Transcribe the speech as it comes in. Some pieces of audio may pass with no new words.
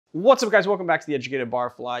What's up, guys? Welcome back to the Educated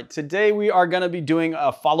Barfly. Today we are going to be doing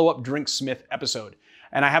a follow-up Drnxmyth episode,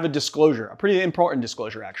 and I have a disclosure, a pretty important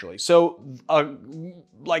disclosure actually. So,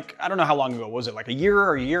 like, I don't know how long ago was it, like a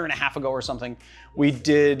year and a half ago or something, we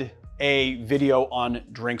did a video on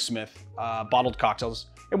Drnxmyth bottled cocktails.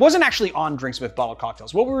 It wasn't actually on Drnxmyth bottled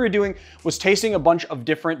cocktails. What we were doing was tasting a bunch of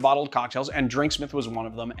different bottled cocktails, and Drnxmyth was one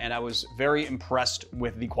of them, and I was very impressed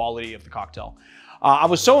with the quality of the cocktail. I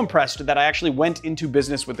was so impressed that I actually went into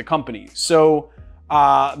business with the company. So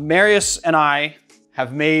Marius and I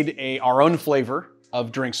have made our own flavor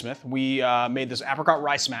of Drnxmyth. We made this apricot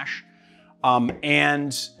rye smash,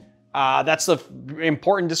 and that's the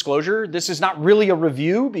important disclosure. This is not really a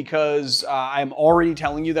review because I'm already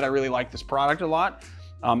telling you that I really like this product a lot.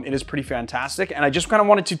 It is pretty fantastic, and I just kind of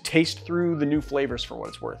wanted to taste through the new flavors for what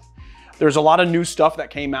it's worth. There's a lot of new stuff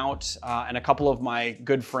that came out, and a couple of my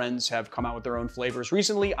good friends have come out with their own flavors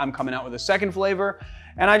recently. I'm coming out with a second flavor,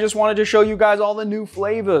 and I just wanted to show you guys all the new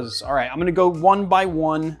flavors. All right, I'm gonna go one by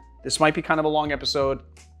one. This might be kind of a long episode,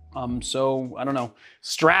 so I don't know.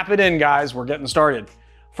 Strap it in, guys, we're getting started.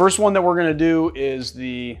 First one that we're gonna do is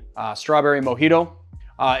the strawberry mojito.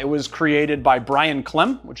 It was created by Brian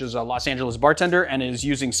Clem, which is a Los Angeles bartender, and is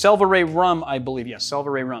using Selvaray rum, I believe. Yes,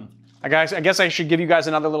 Selvaray rum. I guess I should give you guys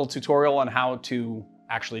another little tutorial on how to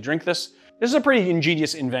actually drink this. This is a pretty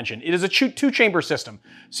ingenious invention. It is a two-chamber system.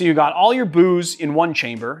 So you got all your booze in one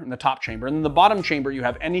chamber, in the top chamber, and in the bottom chamber you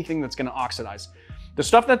have anything that's gonna oxidize. The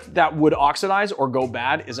stuff that would oxidize or go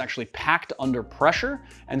bad is actually packed under pressure,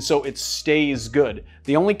 and so it stays good.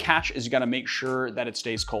 The only catch is you gotta make sure that it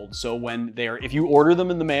stays cold. So if you order them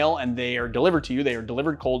in the mail and they are delivered to you, they are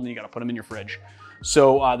delivered cold and you gotta put them in your fridge.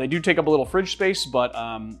 So they do take up a little fridge space, but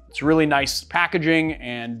it's really nice packaging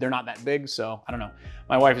and they're not that big, so I don't know.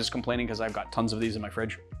 My wife is complaining because I've got tons of these in my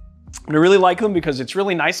fridge. And I really like them because it's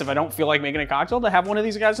really nice if I don't feel like making a cocktail to have one of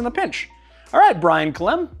these guys in the pinch. All right, Brian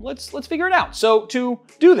Clem, let's figure it out. So to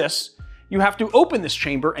do this, you have to open this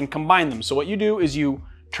chamber and combine them. So what you do is you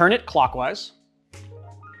turn it clockwise,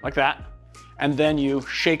 like that, and then you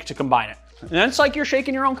shake to combine it. And it's like you're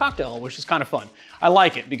shaking your own cocktail, which is kind of fun. I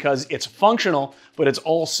like it because it's functional, but it's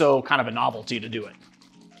also kind of a novelty to do it.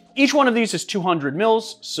 Each one of these is 200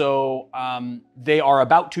 mils, so they are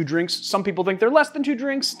about 2 drinks. Some people think they're less than 2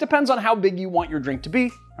 drinks. Depends on how big you want your drink to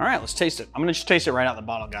be. All right, let's taste it. I'm gonna just taste it right out of the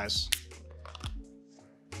bottle, guys.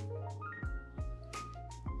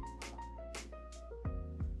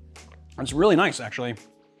 It's really nice, actually.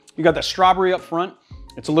 You got the strawberry up front.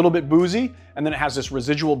 It's a little bit boozy, and then it has this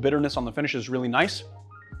residual bitterness on the finish, is really nice.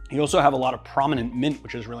 You also have a lot of prominent mint,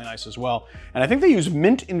 which is really nice as well. And I think they use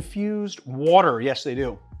mint-infused water. Yes, they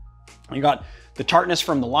do. You got the tartness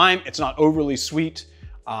from the lime. It's not overly sweet,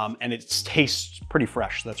 and it tastes pretty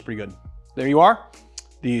fresh. That's pretty good. There you are,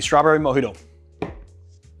 the strawberry mojito.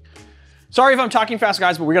 Sorry if I'm talking fast,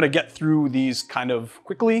 guys, but we gotta get through these kind of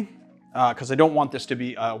quickly, because I don't want this to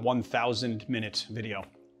be a 1,000-minute video.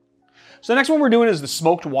 So the next one we're doing is the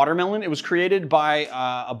smoked watermelon. It was created by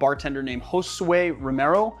a bartender named Josue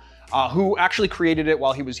Romero, who actually created it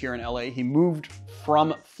while he was here in LA. He moved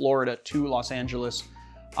from Florida to Los Angeles,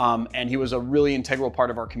 and he was a really integral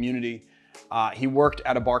part of our community. He worked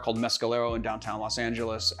at a bar called Mescalero in downtown Los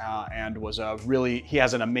Angeles, and he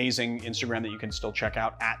has an amazing Instagram that you can still check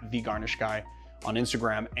out, at The Garnish Guy on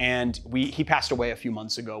Instagram. And he passed away a few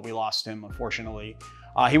months ago. We lost him, unfortunately.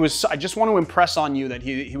 I just want to impress on you that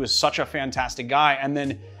he was such a fantastic guy. And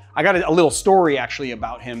then I got a little story actually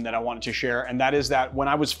about him that I wanted to share. And that is that when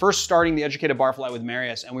I was first starting the Educated Barfly with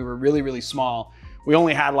Marius, and we were really, really small, we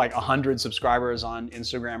only had like 100 subscribers on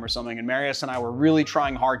Instagram or something. And Marius and I were really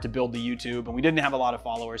trying hard to build the YouTube, and we didn't have a lot of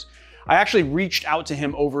followers. I actually reached out to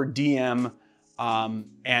him over DM,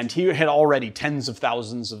 and he had already tens of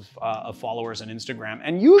thousands of followers on Instagram.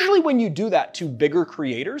 And usually when you do that to bigger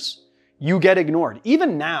creators, you get ignored.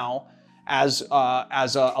 Even now, as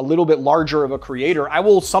a little bit larger of a creator, I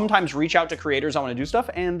will sometimes reach out to creators I want to do stuff,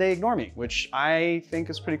 and they ignore me, which I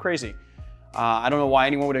think is pretty crazy. I don't know why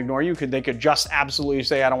anyone would ignore you. They could just absolutely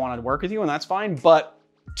say, I don't want to work with you, and that's fine. But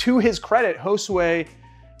to his credit, Josue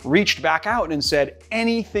reached back out and said,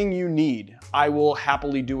 anything you need, I will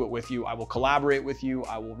happily do it with you. I will collaborate with you.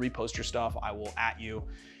 I will repost your stuff. I will @ you.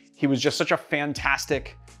 He was just such a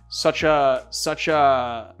fantastic, such a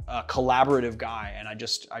collaborative guy, and I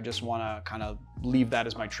just want to kind of leave that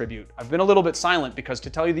as my tribute. I've been a little bit silent because,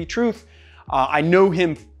 to tell you the truth, I know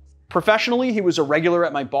him professionally. He was a regular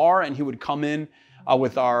at my bar, and he would come in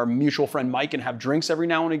with our mutual friend Mike and have drinks every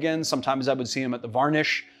now and again. Sometimes I would see him at the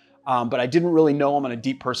Varnish, but I didn't really know him on a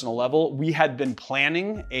deep personal level. We had been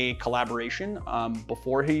planning a collaboration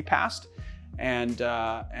before he passed,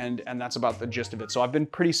 and that's about the gist of it. So I've been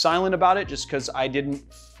pretty silent about it just because I didn't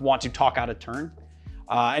want to talk out of turn.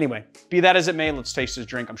 Anyway, be that as it may, let's taste his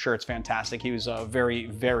drink. I'm sure it's fantastic. He was a very,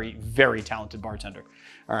 very, very talented bartender.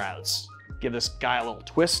 All right, let's give this guy a little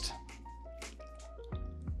twist.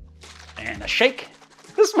 And a shake.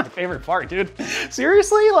 This is my favorite part, dude.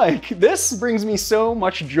 Seriously, like, this brings me so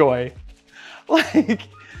much joy. Like,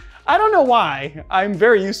 I don't know why. I'm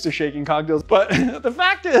very used to shaking cocktails, but the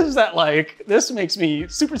fact is that, like, this makes me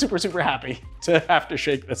super, super, super happy to have to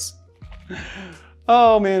shake this.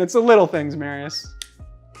 Oh man, it's the little things, Marius.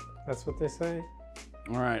 That's what they say.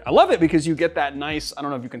 All right, I love it because you get that nice, I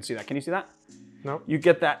don't know if you can see that. Can you see that? No. You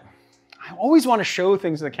get that, I always want to show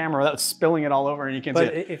things to the camera without spilling it all over and you can't see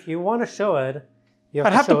it. But if you want to show it,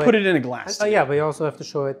 I'd have to put it in a glass. Oh yeah, but you also have to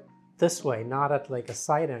show it this way, not at like a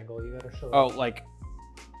side angle. You gotta show it. Oh, like,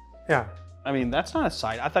 yeah. I mean, that's not a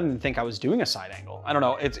side. I didn't think I was doing a side angle. I don't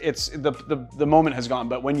know. It's the moment has gone,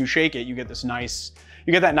 but when you shake it, you get this nice,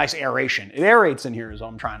 you get that nice aeration. It aerates in here is what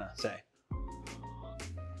I'm trying to say.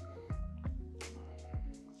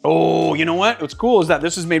 Oh, you know what? What's cool is that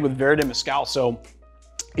this is made with Verde Mezcal. So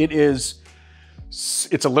it's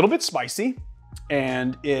a little bit spicy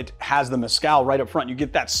and it has the mezcal right up front. You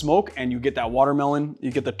get that smoke and you get that watermelon. You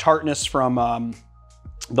get the tartness from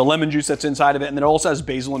the lemon juice that's inside of it. And then it also has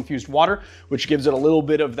basil infused water, which gives it a little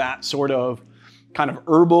bit of that sort of kind of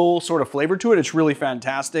herbal sort of flavor to it. It's really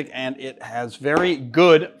fantastic and it has very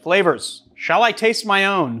good flavors. Shall I taste my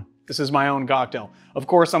own? This is my own cocktail. Of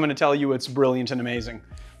course, I'm gonna tell you it's brilliant and amazing,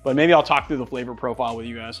 but maybe I'll talk through the flavor profile with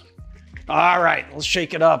you guys. All right, let's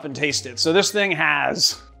shake it up and taste it. So this thing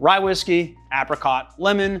has rye whiskey, apricot,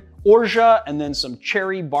 lemon, orgeat, and then some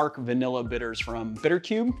cherry bark vanilla bitters from Bitter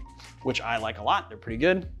Cube, which I like a lot. They're pretty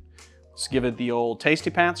good. Let's give it the old tasty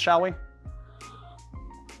pants, shall we?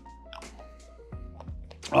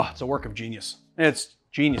 Oh, it's a work of genius. It's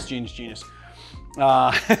genius, genius, genius. You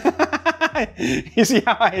see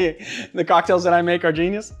how the cocktails that I make are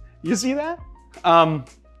genius? You see that?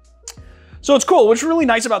 So it's cool. What's really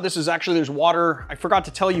nice about this is actually there's water. I forgot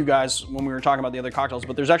to tell you guys when we were talking about the other cocktails,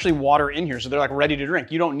 but there's actually water in here. So they're like ready to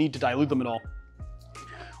drink. You don't need to dilute them at all,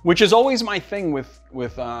 which is always my thing with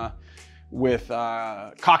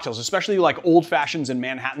cocktails, especially like old fashions and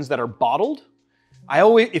Manhattans that are bottled. I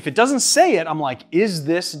always, if it doesn't say it, I'm like, is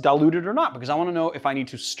this diluted or not? Because I want to know if I need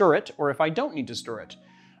to stir it or if I don't need to stir it.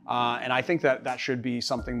 And I think that that should be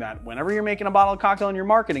something that whenever you're making a bottled cocktail and you're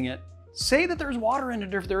marketing it, say that there's water in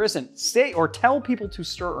it if there isn't. Say or tell people to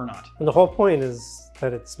stir or not. And the whole point is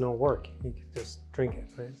that it's no work. You can just drink it,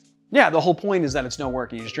 right? Yeah, the whole point is that it's no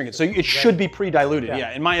work and you just drink it. So it should be pre-diluted.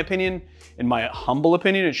 Yeah, in my opinion, in my humble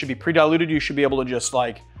opinion, it should be pre-diluted. You should be able to just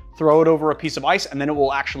like throw it over a piece of ice and then it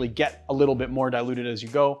will actually get a little bit more diluted as you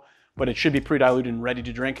go. But it should be pre-diluted and ready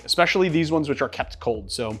to drink, especially these ones which are kept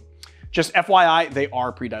cold. So just FYI, they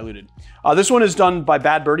are pre-diluted. This one is done by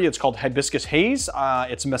Bad Birdie. It's called Hibiscus Haze.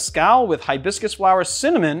 It's mezcal with hibiscus flower,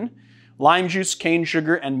 cinnamon, lime juice, cane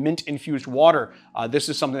sugar, and mint-infused water. This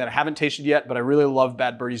is something that I haven't tasted yet, but I really love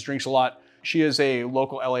Bad Birdie's drinks a lot. She is a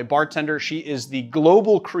local LA bartender. She is the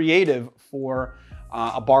global creative for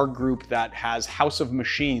a bar group that has House of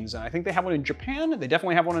Machines. And I think they have one in Japan. They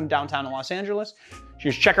definitely have one in downtown in Los Angeles.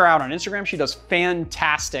 Just check her out on Instagram. She does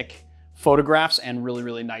fantastic photographs and really,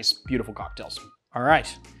 really nice, beautiful cocktails. All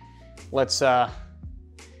right, let's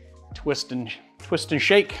twist and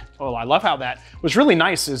shake. Oh, I love how that, what's really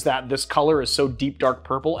nice is that this color is so deep, dark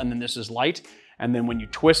purple, and then this is light. And then when you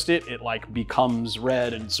twist it, it like becomes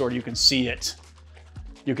red and sort of, you can see it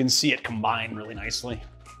combine really nicely.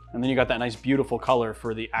 And then you got that nice, beautiful color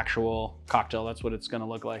for the actual cocktail. That's what it's gonna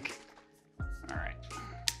look like. All right.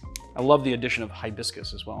 I love the addition of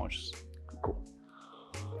hibiscus as well, which is cool.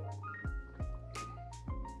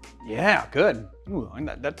 Yeah, good. Ooh,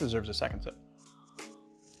 that deserves a second sip.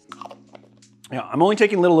 Yeah, I'm only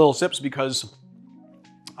taking little sips because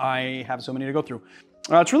I have so many to go through.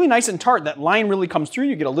 It's really nice and tart. That line really comes through.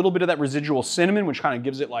 You get a little bit of that residual cinnamon, which kind of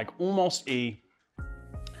gives it like almost a,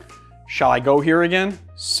 shall I go here again?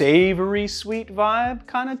 Savory sweet vibe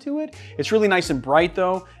kind of to it. It's really nice and bright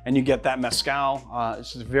though, and you get that mezcal.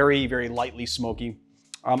 It's very, very lightly smoky.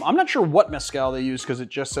 I'm not sure what mezcal they use because it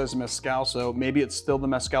just says mezcal, so maybe it's still the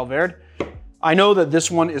Mezcal Verde. I know that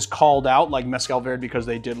this one is called out like Mezcal Verde because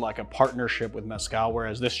they did like a partnership with mezcal,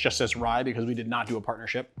 whereas this just says rye because we did not do a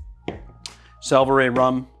partnership. Salveray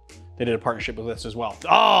Rum, they did a partnership with this as well.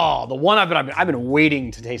 Oh, the one I've been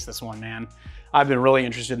waiting to taste this one, man. I've been really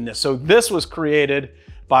interested in this. So this was created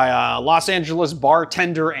by a Los Angeles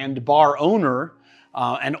bartender and bar owner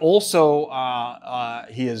And also,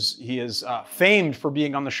 he is famed for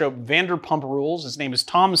being on the show Vanderpump Rules. His name is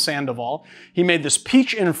Tom Sandoval. He made this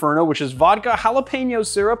Peach Inferno, which is vodka, jalapeno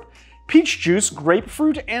syrup, peach juice,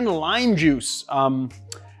 grapefruit, and lime juice. And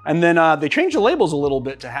then they changed the labels a little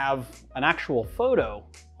bit to have an actual photo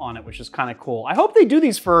on it, which is kind of cool. I hope they do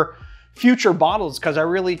these for future bottles because I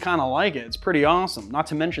really kind of like it. It's pretty awesome. Not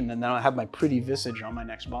to mention then I'll have my pretty visage on my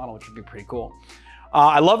next bottle, which would be pretty cool.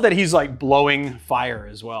 I love that he's like blowing fire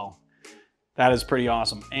as well. That is pretty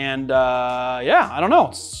awesome. And yeah, I don't know.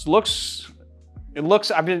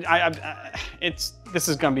 This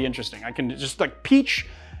is gonna be interesting. I can just like peach,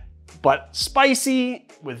 but spicy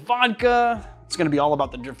with vodka. It's gonna be all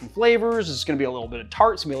about the different flavors. It's gonna be a little bit of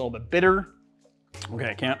tart. It's gonna be a little bit bitter.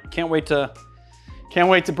 Okay, can't wait to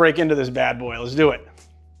break into this bad boy. Let's do it.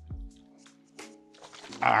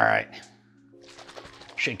 All right,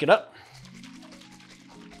 shake it up.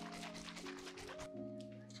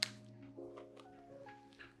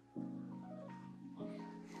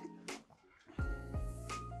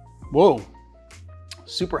 Whoa,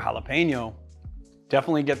 super jalapeno.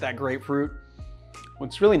 Definitely get that grapefruit.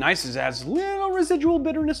 What's really nice is it has little residual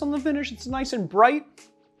bitterness on the finish. It's nice and bright.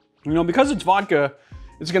 You know, because it's vodka,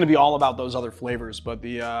 it's gonna be all about those other flavors. But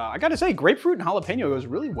I gotta say, grapefruit and jalapeno goes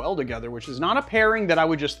really well together, which is not a pairing that I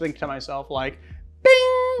would just think to myself like,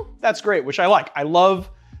 bing, that's great, which I like. I love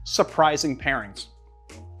surprising pairings.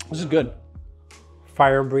 This is good.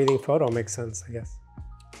 Fire-breathing photo makes sense, I guess.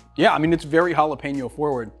 Yeah, I mean, it's very jalapeno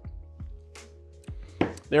forward.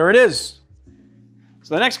 There it is.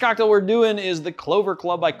 So the next cocktail we're doing is the Clover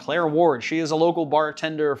Club by Claire Ward. She is a local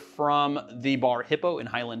bartender from the bar Hippo in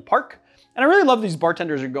Highland Park. And I really love these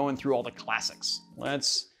bartenders are going through all the classics.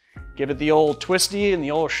 Let's give it the old twisty and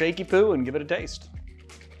the old shaky poo and give it a taste.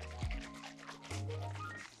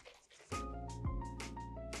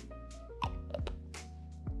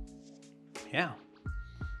 Yeah.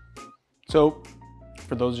 So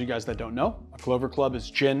for those of you guys that don't know, a Clover Club is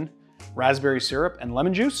gin, raspberry syrup, and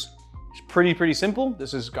lemon juice. It's pretty simple.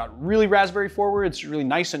 This has got really raspberry forward. It's really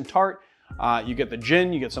nice and tart. You get the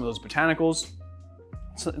gin, you get some of those botanicals.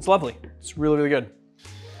 It's lovely. It's really good.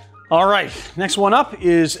 All right, next one up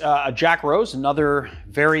is a Jack Rose, another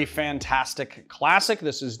very fantastic classic.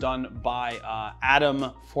 This is done by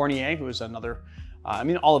Adam Fournier, who is another, I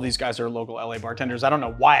mean, all of these guys are local LA bartenders. I don't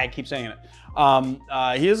know why I keep saying it.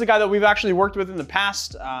 He is a guy that we've actually worked with in the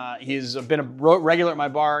past. He's been a regular at my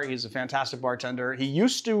bar. He's a fantastic bartender. He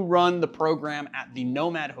used to run the program at the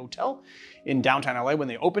Nomad Hotel in downtown LA when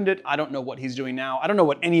they opened it. I don't know what he's doing now. I don't know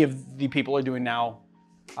what any of the people are doing now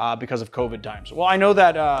because of COVID times. Well, I know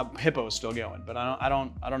that Hippo is still going, but I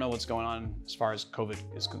don't know what's going on as far as COVID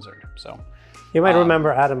is concerned. So. You might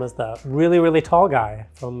remember Adam as the really tall guy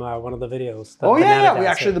from one of the videos. Oh yeah, we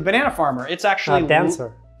actually the banana farmer. It's actually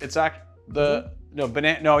dancer. It's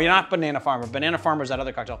no, you're not banana farmer. Banana farmer is that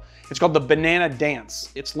other cocktail. It's called the Banana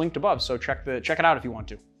Dance. It's linked above, so check it out if you want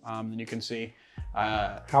to. And you can see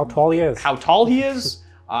how tall he is. How tall he is.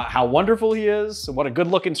 How wonderful he is. What a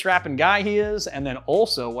good-looking, strapping guy he is, and then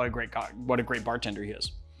also what a great bartender he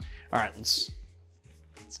is. All right, let's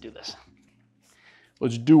do this.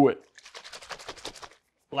 Let's do it.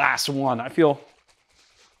 Last one. I feel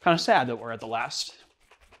kind of sad that we're at the last.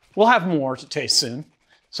 We'll have more to taste soon,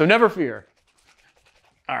 so never fear.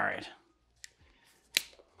 All right.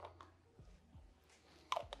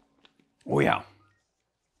 Oh yeah.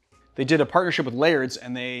 They did a partnership with Laird's,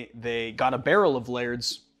 and they got a barrel of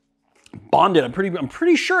Laird's bonded. I'm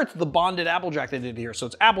pretty sure it's the bonded Applejack they did here. So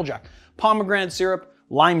it's Applejack, pomegranate syrup,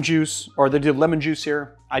 lime juice, or they did lemon juice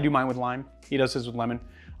here. I do mine with lime. He does his with lemon.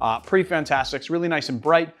 Pretty fantastic. It's really nice and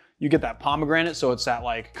bright. You get that pomegranate, so it's that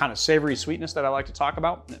like kind of savory sweetness that I like to talk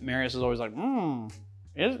about. Marius is always like,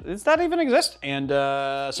 does that even exist? And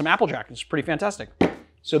some Applejack. It's pretty fantastic.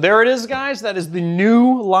 So there it is, guys. That is the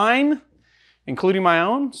new line, including my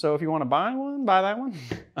own. So if you want to buy one, buy that one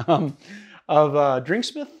of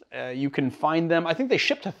Drnxmyth. You can find them. I think they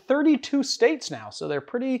ship to 32 states now, so they're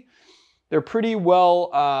pretty well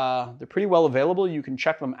available. You can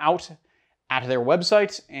check them out at their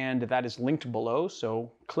website, and that is linked below.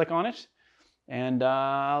 So click on it, and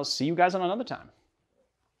I'll see you guys on another time.